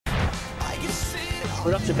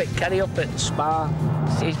We'll have to pick Kerry up at Spa.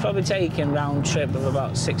 It's probably taking round trip of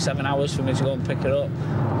about 6-7 hours for me to go and pick her up.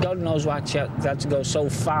 God knows why she had to go so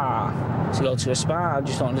far to go to a spa. I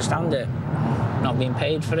just don't understand it. Not being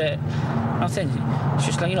paid for it. Nothing. It's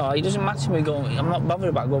just like, you know, it doesn't matter me going. I'm not bothered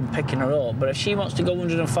about going picking her up. But if she wants to go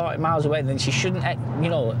 140 miles away, then she shouldn't, you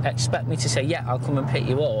know, expect me to say, yeah, I'll come and pick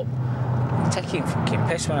you up. I'm taking fucking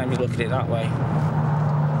piss when I just look at it that way.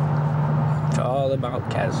 It's all about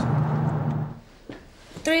Kez.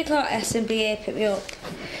 3 o'clock, SMBA picked me up.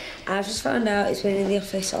 I've just found out he's been in the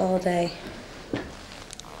office all day.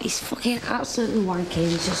 He's fucking absolutely wanking.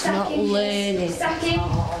 He's just not learning.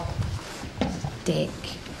 Oh, dick.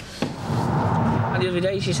 And the other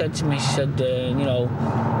day she said to me, she said, you know,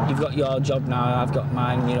 you've got your job now, I've got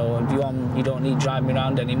mine, you know, if you don't need driving me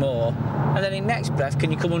around anymore. And then in next breath,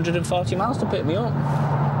 can you come 140 miles to pick me up?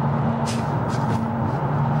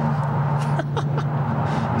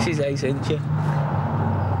 She's ace, isn't she?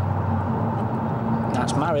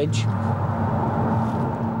 That's marriage.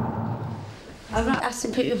 I've not asked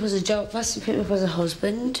him to pick me up as a job, I've asked him to pick me up as a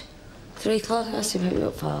husband. 3 o'clock, I asked him to pick me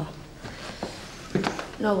up for.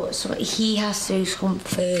 No, so he has to come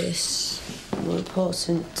first. More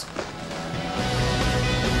important.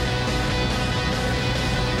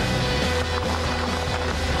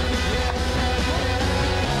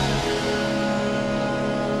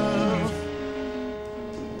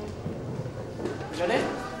 Ready?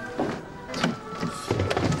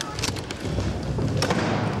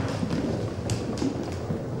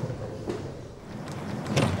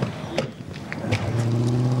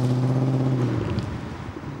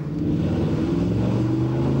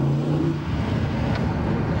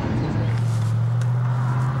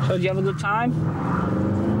 So, did you have a good time?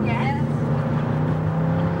 Yeah.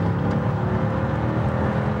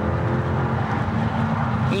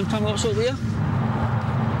 You want to tell me what's up with you?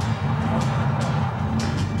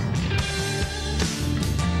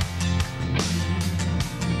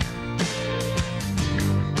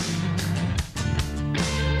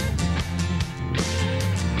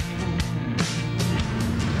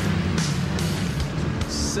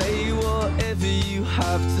 Say whatever you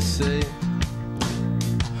have to say.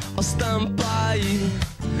 I'll stand by you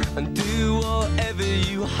and do whatever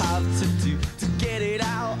you have to do to get it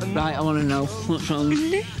out. And Right, I want to know what's wrong.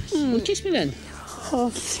 Well, kiss me then.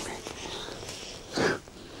 Oh, kiss me.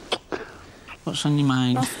 What's on your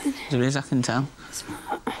mind? Nothing. There is, I can tell.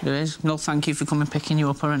 There is. No, thank you for coming picking you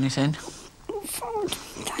up or anything.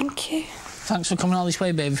 Thank you. Thanks for coming all this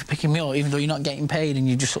way, baby, for picking me up, even though you're not getting paid and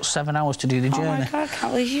you just took 7 hours to do the journey. Oh my God, I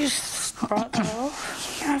can't believe you just brought it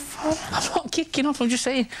off. I'm not kicking off, I'm just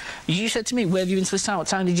saying. You said to me, where have you been to this time? What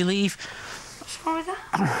time did you leave? What's wrong with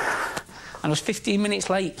that? And I was 15 minutes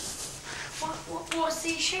late. What's the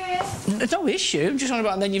issue? No issue, I'm just on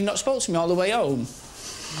about, and then you've not spoken to me all the way home.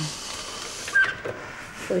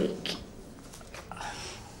 Freak.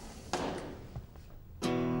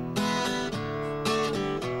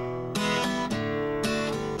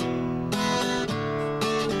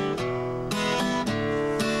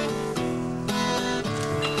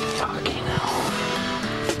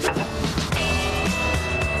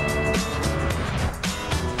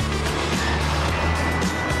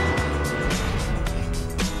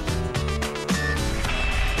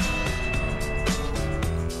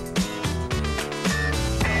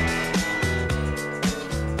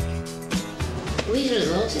 We didn't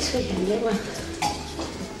know this weekend, did we?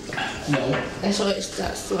 No. That's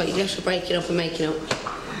what you do for breaking up and making up.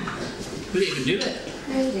 We didn't even do it.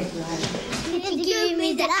 No, we didn't, right? You didn't give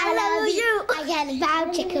me that I love you. I get a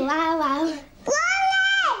bow chicka wow wow. Lily!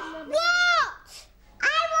 What? I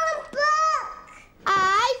want a book.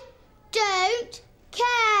 I don't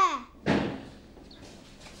care.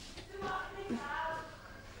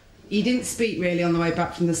 You didn't speak really on the way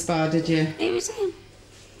back from the spa, did you? It was him.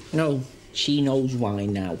 No, she knows why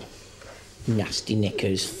now. Nasty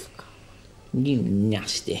knickers. You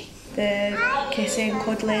nasty. The kissing,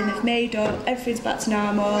 cuddling, they've made up, everything's back to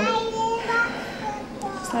normal.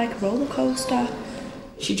 It's like a roller coaster.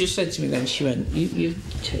 She just said to me then, she went,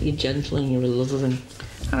 you're gentle and you're a lover, and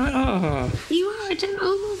I went, oh. You are a gentle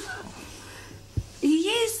lover. He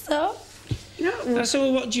is, though. No. I said,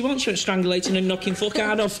 well, what do you want? She went strangulating and knocking fuck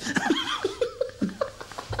hard off.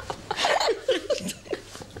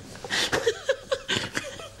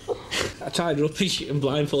 I tied her up and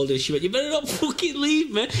blindfolded. She went, you better not fucking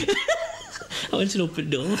leave me. I went and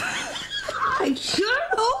opened the door.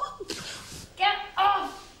 Shut up! Get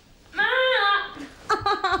off my lap!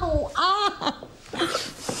 Ow!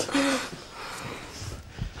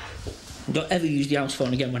 Don't ever use the house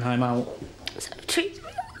phone again when I'm out. So treat me.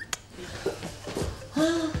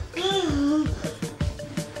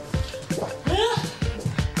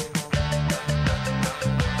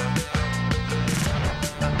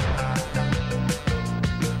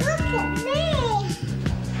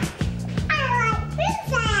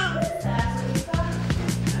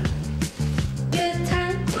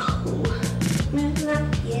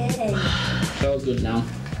 good now.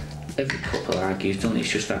 Every couple argues, don't it?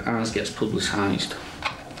 It's just that ours gets publicised.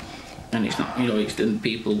 And it's not, you know, it's then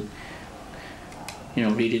people, you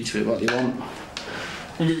know, read into it what they want.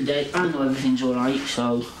 At the end of the day, I know everything's alright,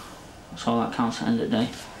 so that's all that counts at the end of the day.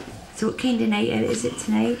 So what kind of night is it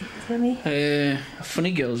tonight? Tell me.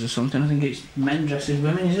 Funny Girls or something. I think it's men dressed as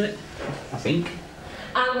women, is it? I think.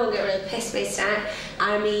 I'm gonna get really pissed this time.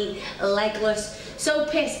 I'm legless. So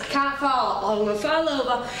pissed I can't fall. I'm gonna fall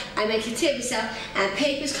over and make a tip myself and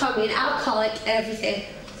papers coming, alcoholic, everything.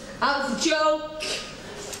 That was a joke.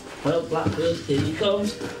 Well, Blackbird, here he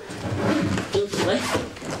comes. Hopefully,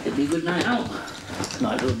 it'll be a good night out.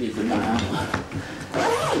 No, it will be a good night out.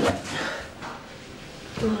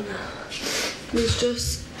 Oh no. There's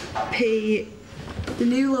just Pete, the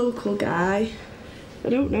new local guy. I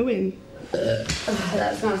don't know him.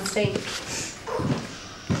 That's nasty.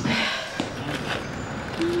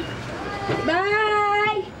 Bye!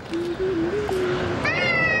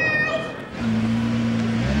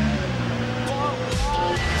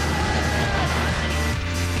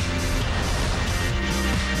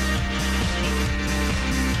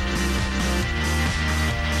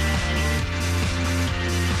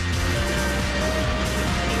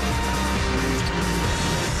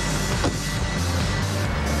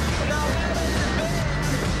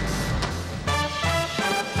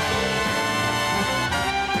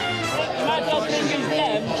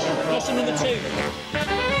 Number 2.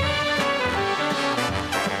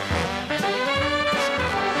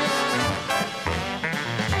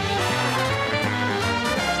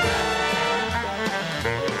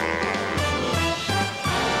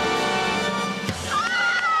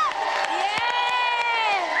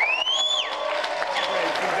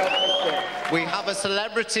 We have a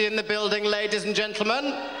celebrity in the building, ladies and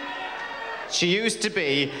gentlemen. She used to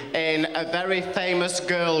be in a very famous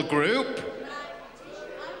girl group.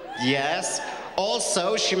 Yes.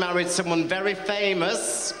 Also, she married someone very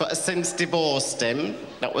famous, but has since divorced him.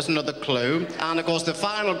 That was another clue. And, of course, the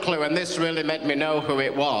final clue, and this really made me know who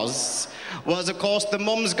it was, of course, the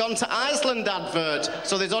Mum's Gone to Iceland advert.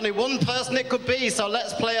 So there's only one person it could be, so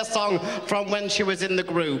let's play a song from when she was in the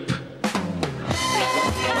group.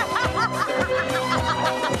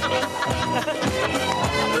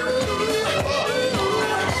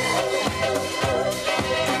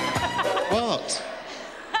 What?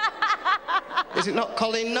 Is it not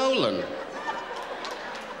Colleen Nolan?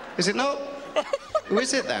 Is it not? Who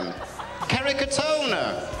is it then? Kerry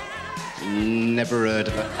Katona? Never heard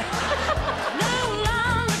of her.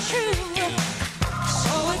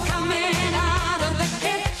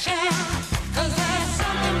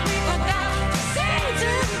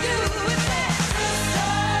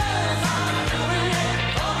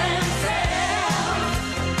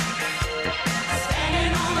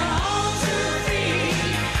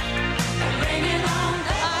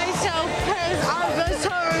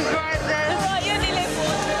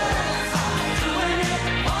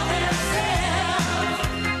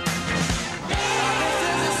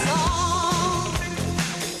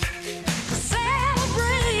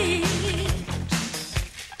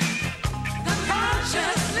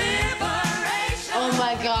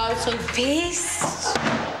 So pissed.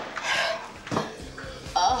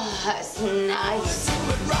 Oh, that's nice.